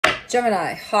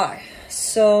Gemini, hi.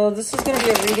 So this is going to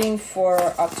be a reading for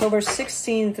October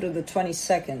 16th through the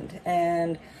 22nd.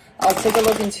 And I'll take a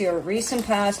look into your recent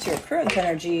past, your current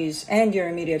energies, and your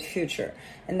immediate future.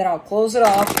 And then I'll close it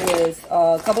off with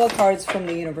a couple of cards from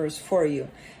the universe for you.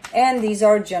 And these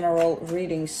are general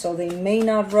readings, so they may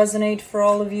not resonate for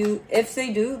all of you. If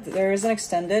they do, there is an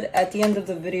extended. At the end of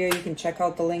the video, you can check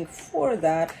out the link for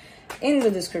that in the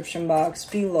description box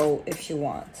below if you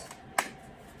want.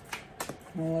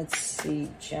 Let's see,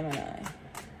 Gemini.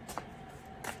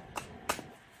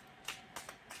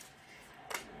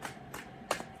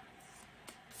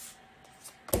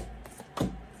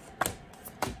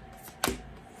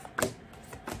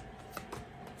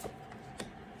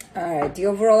 All right, the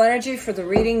overall energy for the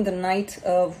reading, the Knight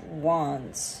of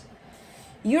Wands.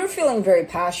 You're feeling very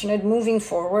passionate, moving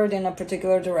forward in a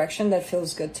particular direction that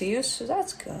feels good to you, so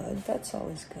that's good. That's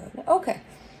always good. Okay.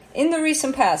 In the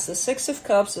recent past, the Six of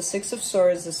Cups, the Six of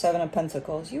Swords, the Seven of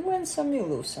Pentacles. You win some, you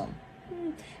lose some.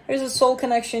 There's a soul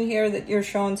connection here that you're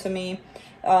showing to me.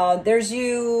 There's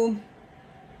you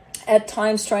at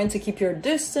times trying to keep your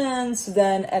distance,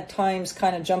 then at times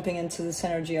kind of jumping into this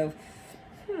energy of,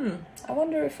 I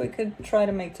wonder if we could try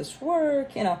to make this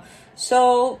work, you know.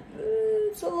 So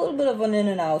it's a little bit of an in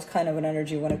and out kind of an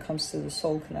energy when it comes to the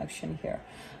soul connection here.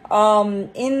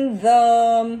 In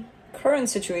the current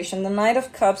situation, the Knight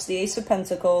of Cups, the Ace of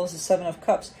Pentacles, the Seven of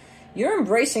Cups, you're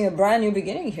embracing a brand new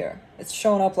beginning here. It's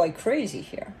showing up like crazy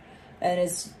here, and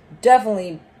it's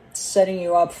definitely setting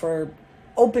you up for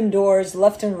open doors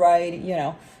left and right, you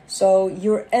know. So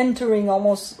you're entering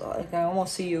almost, like I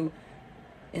almost see you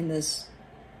in this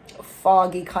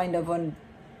foggy kind of a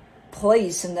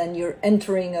place, and then you're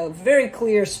entering a very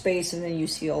clear space, and then you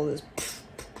see all this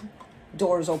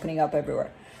doors opening up everywhere.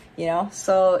 You know,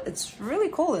 so it's really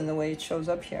cool in the way it shows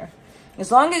up here.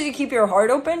 As long as you keep your heart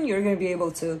open, you're going to be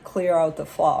able to clear out the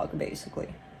fog,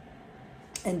 basically,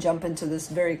 and jump into this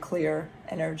very clear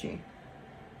energy.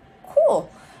 Cool.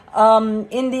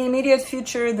 In the immediate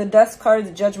future, the Death card,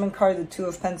 the Judgment card, the Two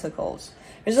of Pentacles.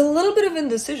 There's a little bit of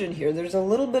indecision here. There's a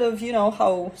little bit of, you know,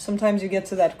 how sometimes you get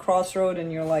to that crossroad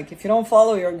and you're like, if you don't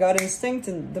follow your gut instinct,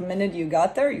 and the minute you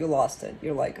got there, you lost it.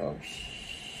 You're like, oh,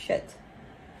 shit.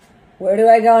 Where do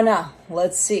I go now?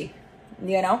 Let's see,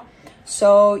 you know?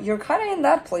 So you're kind of in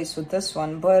that place with this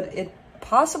one, but it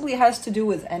possibly has to do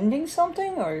with ending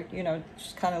something, or, you know,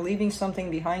 just kind of leaving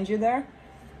something behind you there.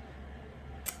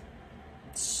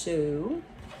 So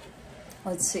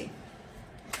let's see.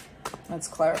 Let's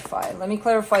clarify. Let me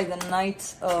clarify the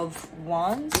Knight of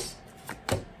Wands.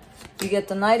 You get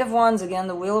the Knight of Wands, again,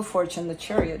 the Wheel of Fortune, the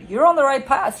Chariot. You're on the right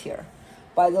path here.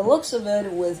 By the looks of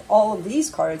it, with all of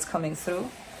these cards coming through,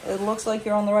 it looks like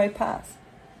you're on the right path.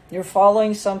 You're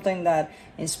following something that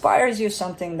inspires you,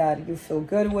 something that you feel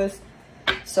good with.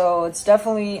 So it's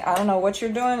definitely, I don't know what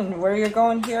you're doing and where you're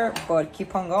going here, but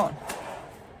keep on going.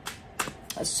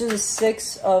 Let's do the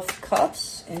Six of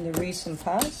Cups in the recent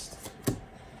past.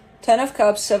 Ten of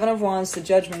Cups, Seven of Wands, the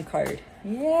Judgment card.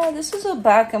 Yeah, this is a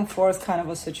back and forth kind of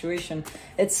a situation.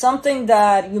 It's something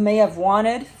that you may have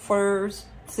wanted for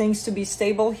things to be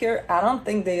stable here. I don't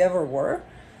think they ever were.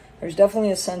 There's definitely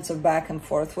a sense of back and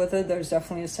forth with it. There's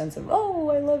definitely a sense of,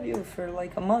 oh, I love you for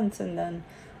like a month, and then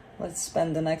let's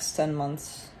spend the next 10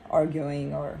 months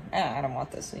arguing, or, I don't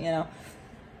want this, you know.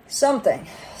 Something.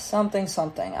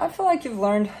 I feel like you've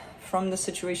learned from the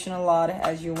situation a lot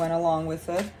as you went along with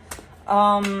it.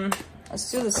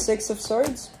 Let's do the Six of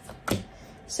Swords.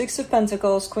 Six of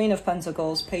Pentacles, Queen of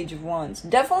Pentacles, Page of Wands.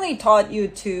 Definitely taught you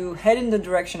to head in the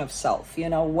direction of self. You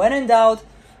know, when in doubt,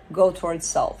 go towards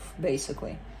self,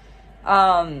 basically.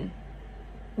 That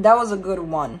was a good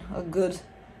one, a good,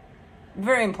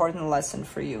 very important lesson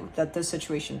for you that this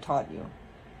situation taught you.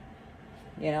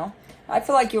 You know, I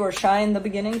feel like you were shy in the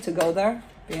beginning to go there,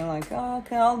 being like, oh,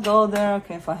 okay, I'll go there,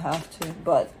 okay, if I have to.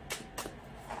 But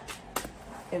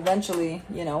eventually,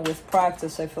 you know, with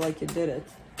practice, I feel like you did it,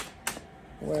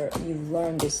 where you've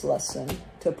learned this lesson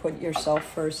to put yourself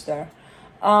first there.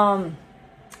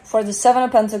 For the Seven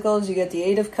of Pentacles, you get the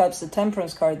Eight of Cups, the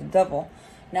Temperance card, the Devil.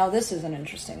 Now, this is an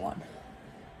interesting one.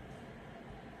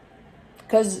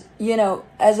 Because, you know,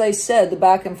 as I said, the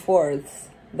back and forth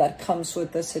that comes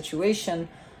with this situation,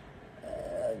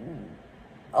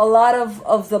 a lot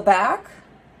of the back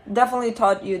definitely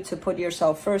taught you to put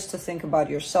yourself first, to think about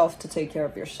yourself, to take care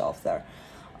of yourself there.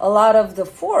 A lot of the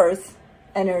fourth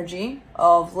energy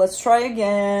of let's try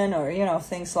again, or, you know,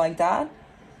 things like that.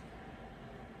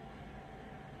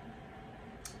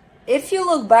 If you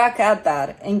look back at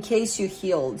that, in case you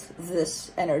healed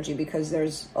this energy, because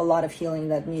there's a lot of healing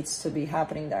that needs to be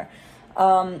happening there,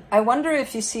 I wonder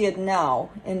if you see it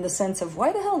now in the sense of,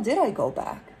 why the hell did I go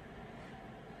back?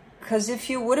 Because if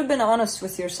you would have been honest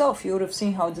with yourself, you would have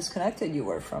seen how disconnected you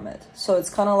were from it. So it's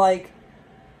kind of like,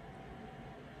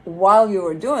 while you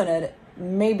were doing it,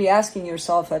 maybe asking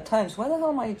yourself at times, why the hell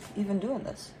am I even doing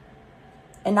this?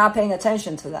 And not paying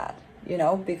attention to that, you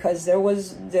know, because there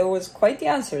was quite the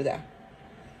answer there.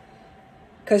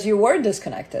 Because you were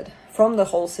disconnected from the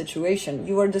whole situation.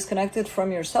 You were disconnected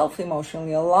from yourself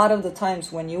emotionally. A lot of the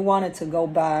times when you wanted to go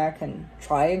back and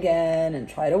try again and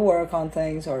try to work on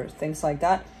things or things like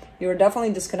that, you were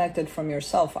definitely disconnected from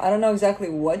yourself. I don't know exactly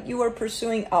what you were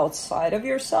pursuing outside of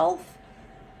yourself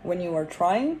when you were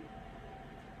trying,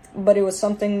 but it was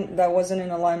something that wasn't in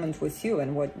alignment with you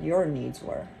and what your needs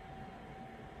were.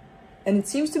 And it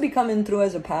seems to be coming through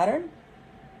as a pattern,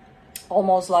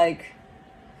 almost like,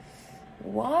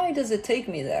 why does it take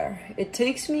me there? It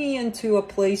takes me into a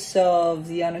place of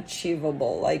the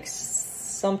unachievable, like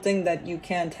something that you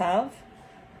can't have.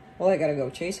 Well, I gotta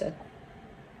go chase it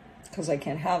because I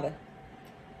can't have it,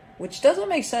 which doesn't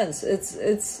make sense.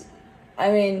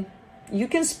 I mean, you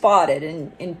can spot it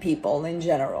in people in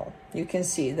general. You can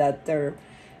see that they're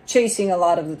chasing a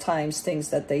lot of the times things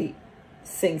that they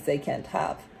think they can't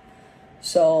have.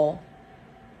 So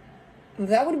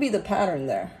that would be the pattern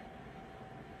there.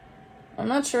 I'm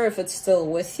not sure if it's still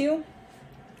with you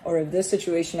or if this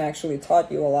situation actually taught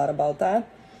you a lot about that,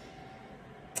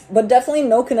 but definitely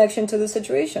no connection to the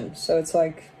situation. So it's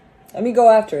like, let me go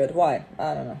after it. Why?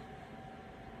 I don't know.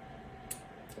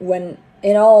 When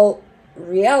in all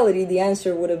reality, the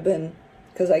answer would have been,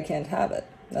 because I can't have it.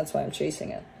 That's why I'm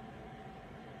chasing it.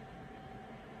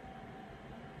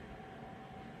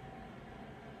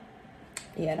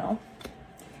 You know?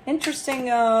 Interesting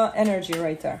energy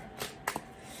right there.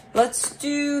 Let's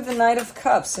do the Knight of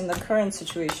Cups in the current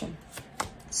situation.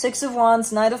 Six of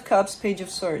Wands, Knight of Cups, Page of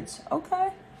Swords. Okay.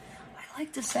 I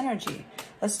like this energy.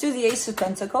 Let's do the Ace of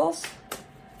Pentacles.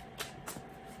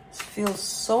 This feels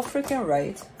so freaking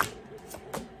right.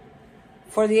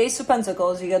 For the Ace of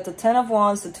Pentacles, you get the 10 of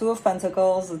Wands, the 2 of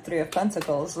Pentacles, the 3 of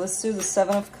Pentacles. Let's do the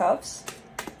 7 of Cups.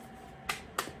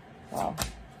 Wow.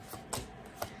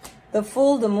 The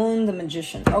Fool, the Moon, the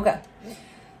Magician. Okay.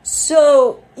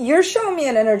 So you're showing me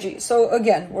an energy. So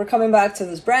again, we're coming back to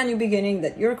this brand new beginning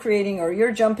that you're creating or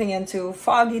you're jumping into,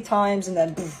 foggy times and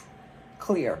then poof,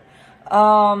 clear.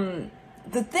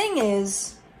 The thing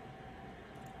is,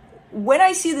 when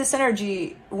I see this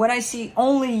energy, when I see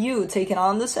only you taking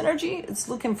on this energy, it's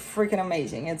looking freaking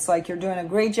amazing. It's like you're doing a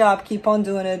great job. Keep on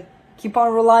doing it. Keep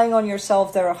on relying on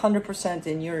yourself. They're 100%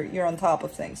 and you're on top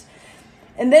of things.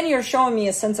 And then you're showing me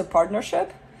a sense of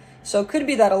partnership. So it could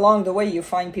be that along the way you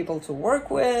find people to work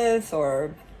with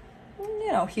or,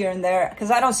 you know, here and there.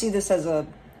 Because I don't see this as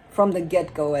from the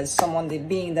get-go as someone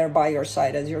being there by your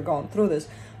side as you're going through this.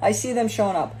 I see them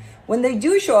showing up. When they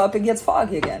do show up, it gets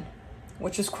foggy again,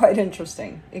 which is quite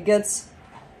interesting. It gets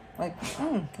like,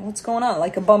 what's going on?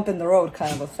 Like a bump in the road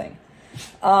kind of a thing.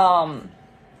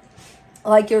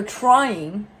 Like you're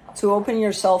trying to open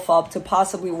yourself up to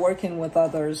possibly working with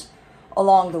others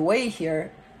along the way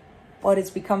here, but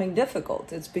it's becoming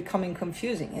difficult. It's becoming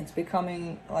confusing. It's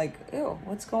becoming like, ew,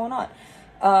 what's going on?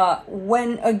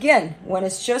 When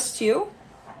it's just you,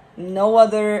 no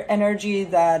other energy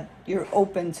that you're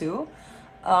open to,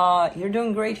 you're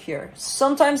doing great here.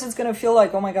 Sometimes it's going to feel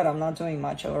like, oh my God, I'm not doing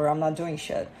much or I'm not doing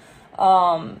shit.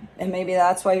 And maybe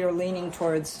that's why you're leaning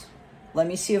towards, let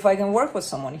me see if I can work with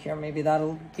someone here. Maybe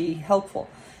that'll be helpful.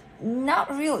 Not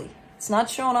really. It's not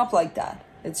showing up like that.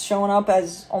 It's showing up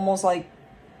as almost like,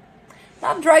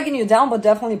 not dragging you down, but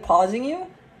definitely pausing you,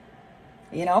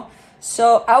 you know?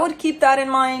 So I would keep that in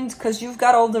mind because you've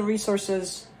got all the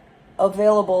resources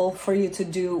available for you to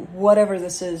do whatever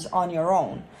this is on your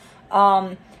own.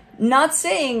 Not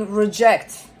saying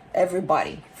reject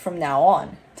everybody from now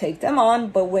on. Take them on,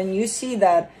 but when you see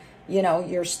that, you know,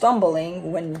 you're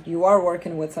stumbling when you are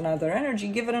working with another energy,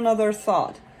 give it another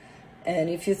thought. And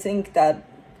if you think that,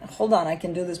 hold on, I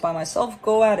can do this by myself,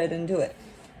 go at it and do it.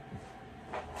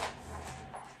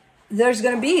 There's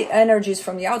going to be energies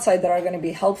from the outside that are going to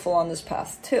be helpful on this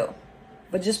path too.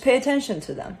 But just pay attention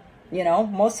to them. You know,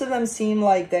 most of them seem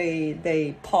like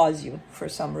they pause you for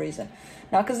some reason.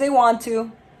 Not because they want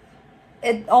to.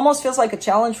 It almost feels like a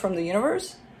challenge from the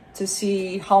universe to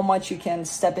see how much you can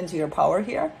step into your power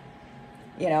here.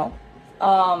 You know,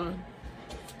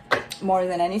 more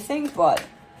than anything. But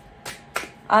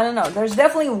I don't know. There's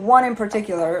definitely one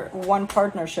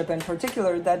partnership in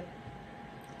particular that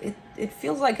it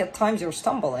feels like at times you're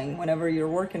stumbling whenever you're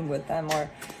working with them.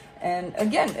 And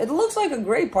again, it looks like a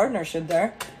great partnership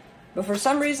there. But for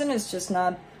some reason, it's just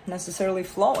not necessarily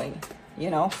flowing,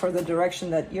 you know, for the direction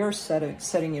that you're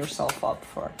setting yourself up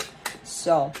for.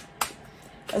 So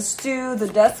Let's do the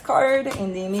Death card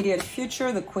in the immediate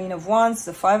future, the Queen of Wands,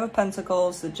 the Five of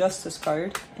Pentacles, the Justice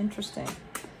card. Interesting.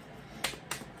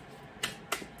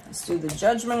 Let's do the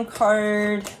Judgment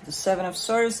card, the Seven of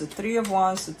Swords, the Three of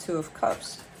Wands, the Two of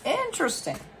Cups.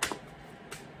 Interesting.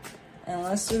 And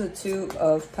let's do the Two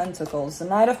of Pentacles, the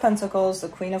Knight of Pentacles, the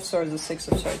Queen of Swords, the Six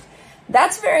of Swords.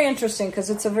 That's very interesting because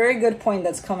it's a very good point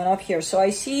that's coming up here. So I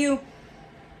see you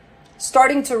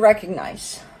starting to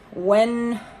recognize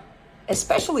when,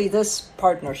 especially this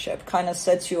partnership, kind of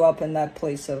sets you up in that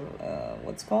place of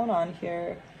what's going on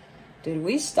here? Did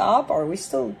we stop? Are we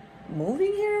still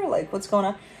moving here? Like, what's going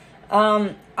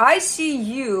on? I see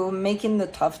you making the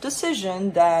tough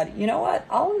decision that, you know what,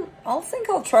 I'll think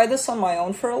I'll try this on my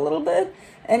own for a little bit.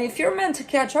 And if you're meant to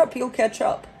catch up, you'll catch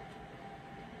up.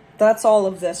 That's all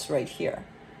of this right here,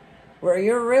 where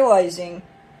you're realizing,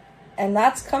 and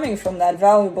that's coming from that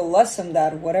valuable lesson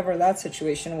that whatever that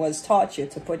situation was taught you,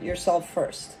 to put yourself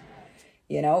first,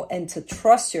 you know, and to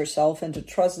trust yourself and to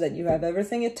trust that you have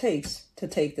everything it takes to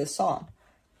take this on.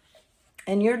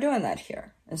 And you're doing that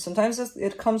here. And sometimes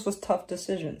it comes with tough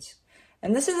decisions.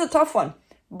 And this is a tough one.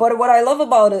 But what I love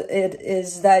about it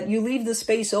is that you leave the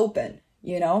space open,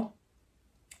 you know?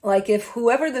 Like if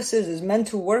whoever this is meant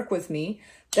to work with me,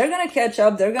 they're going to catch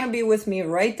up. They're going to be with me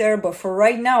right there. But for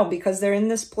right now, because they're in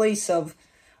this place of,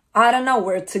 I don't know,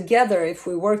 we're together. If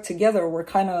we work together, we're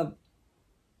kind of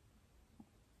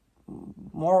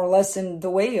more or less in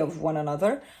the way of one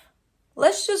another.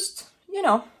 Let's just, you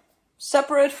know,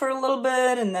 separate for a little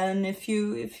bit, and then if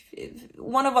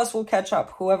one of us will catch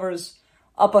up, whoever's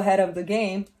up ahead of the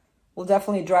game will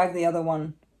definitely drag the other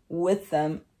one with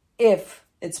them if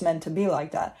it's meant to be like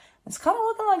that. It's kind of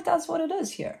looking like that's what it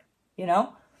is here, you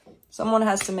know? Someone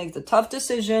has to make the tough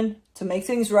decision to make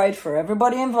things right for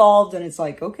everybody involved, and it's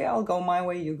like, okay, I'll go my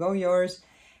way, you go yours,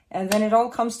 and then it all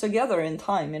comes together in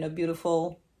time in a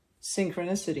beautiful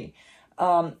synchronicity.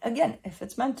 Again, if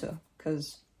it's meant to,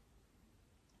 because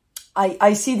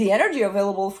I see the energy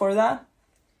available for that,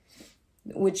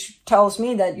 which tells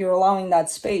me that you're allowing that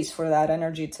space for that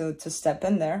energy to step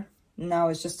in there. Now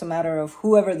it's just a matter of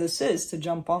whoever this is to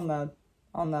jump on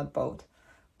that boat.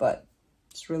 But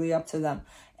it's really up to them.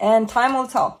 And time will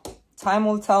tell. Time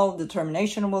will tell.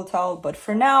 Determination will tell. But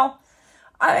for now,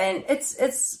 I mean,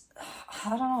 it's I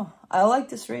don't know. I like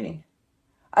this reading.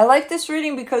 I like this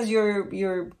reading because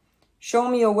you're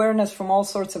showing me awareness from all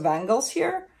sorts of angles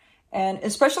here. And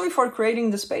especially for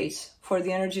creating the space for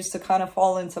the energies to kind of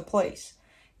fall into place,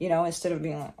 you know, instead of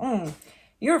being like,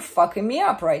 you're fucking me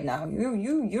up right now.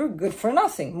 You're good for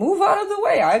nothing. Move out of the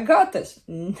way. I got this.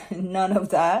 None of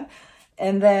that.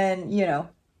 And then, you know,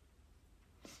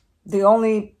 the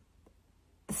only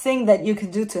thing that you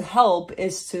can do to help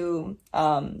is to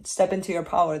step into your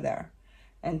power there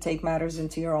and take matters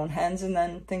into your own hands, and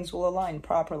then things will align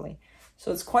properly.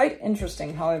 So it's quite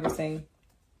interesting how everything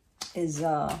is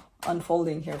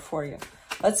unfolding here for you.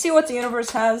 Let's see what the universe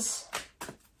has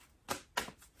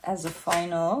as a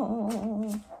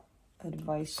final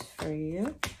advice for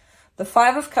you. The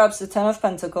Five of Cups, the Ten of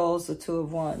Pentacles, the Two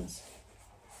of Wands.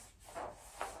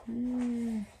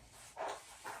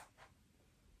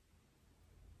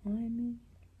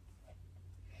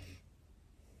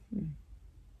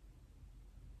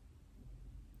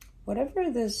 Whatever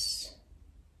this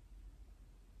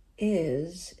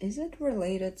is it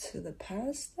related to the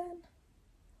past then?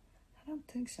 I don't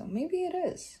think so. Maybe it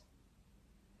is.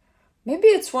 Maybe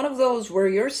it's one of those where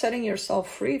you're setting yourself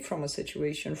free from a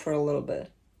situation for a little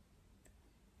bit.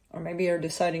 Or maybe you're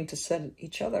deciding to set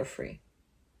each other free.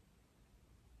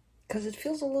 Because it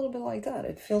feels a little bit like that.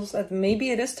 It feels that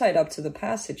maybe it is tied up to the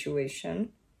past situation,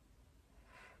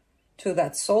 to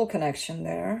that soul connection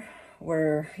there,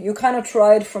 where you kind of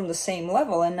tried from the same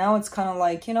level, and now it's kind of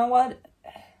like, you know what?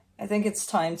 I think it's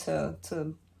time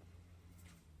to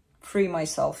free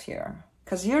myself here.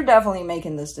 Because you're definitely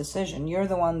making this decision. You're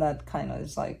the one that kind of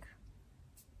is like,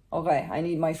 okay, I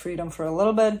need my freedom for a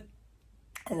little bit.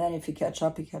 And then if you catch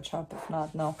up, you catch up. If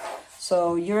not, no.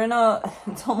 So you're in a,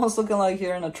 it's almost looking like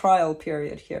you're in a trial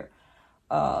period here.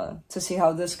 To see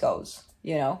how this goes,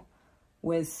 you know.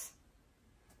 With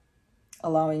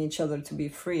allowing each other to be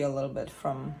free a little bit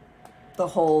from the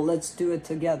whole let's do it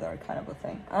together kind of a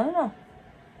thing. I don't know.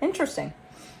 Interesting.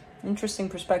 Interesting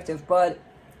perspective. But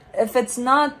if it's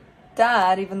not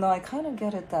that, even though I kind of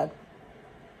get it that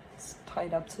it's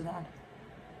tied up to that.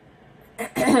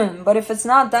 But if it's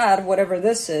not that, whatever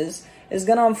this is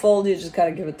going to unfold. You just got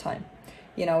to give it time.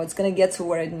 You know, it's going to get to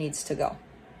where it needs to go.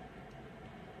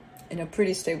 In a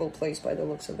pretty stable place by the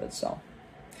looks of it. So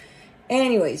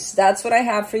anyways, that's what I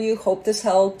have for you. Hope this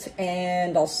helped,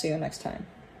 and I'll see you next time.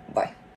 Bye.